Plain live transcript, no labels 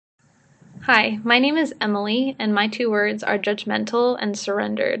Hi, my name is Emily, and my two words are judgmental and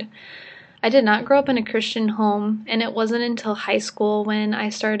surrendered. I did not grow up in a Christian home, and it wasn't until high school when I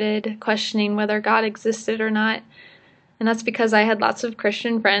started questioning whether God existed or not. And that's because I had lots of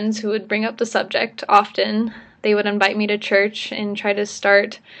Christian friends who would bring up the subject often. They would invite me to church and try to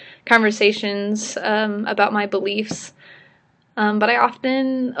start conversations about my beliefs. But I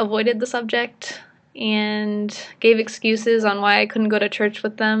often avoided the subject and gave excuses on why I couldn't go to church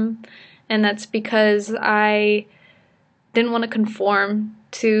with them. And that's because I didn't want to conform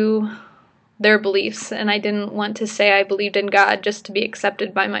to their beliefs, and I didn't want to say I believed in God just to be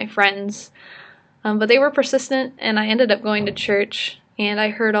accepted by my friends. But they were persistent, and I ended up going to church, and I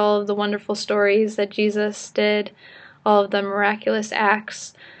heard all of the wonderful stories that Jesus did, all of the miraculous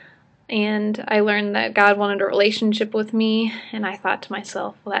acts, and I learned that God wanted a relationship with me, and I thought to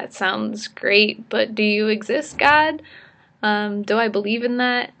myself, well, that sounds great, but do you exist, God? Do I believe in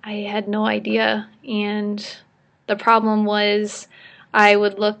that? I had no idea, and the problem was I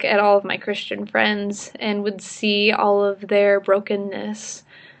would look at all of my Christian friends and would see all of their brokenness.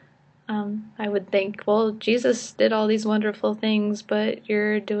 I would think, well, Jesus did all these wonderful things, but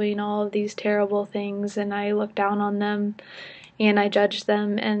you're doing all of these terrible things, and I looked down on them, and I judged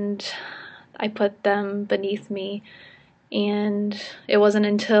them, and I put them beneath me. And it wasn't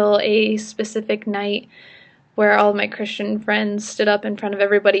until a specific night where all of my Christian friends stood up in front of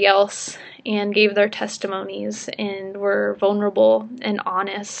everybody else and gave their testimonies and were vulnerable and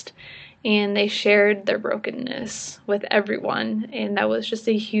honest, and they shared their brokenness with everyone, and that was just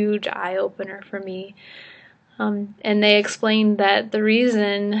a huge eye-opener for me. And they explained that the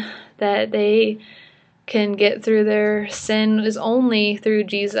reason that they can get through their sin is only through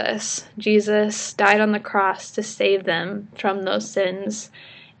Jesus. Jesus died on the cross to save them from those sins,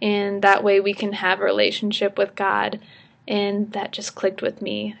 and that way we can have a relationship with God. And that just clicked with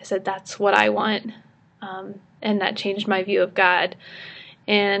me. I said, that's what I want. And that changed my view of God.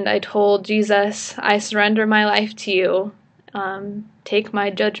 And I told Jesus, I surrender my life to you. Take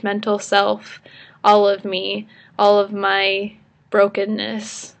my judgmental self, all of me, all of my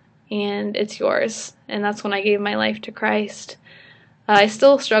brokenness, and it's yours. And that's when I gave my life to Christ. I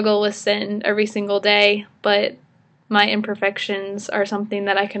still struggle with sin every single day, but my imperfections are something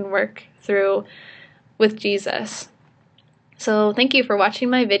that I can work through with Jesus. So thank you for watching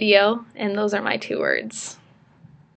my video, and those are my two words.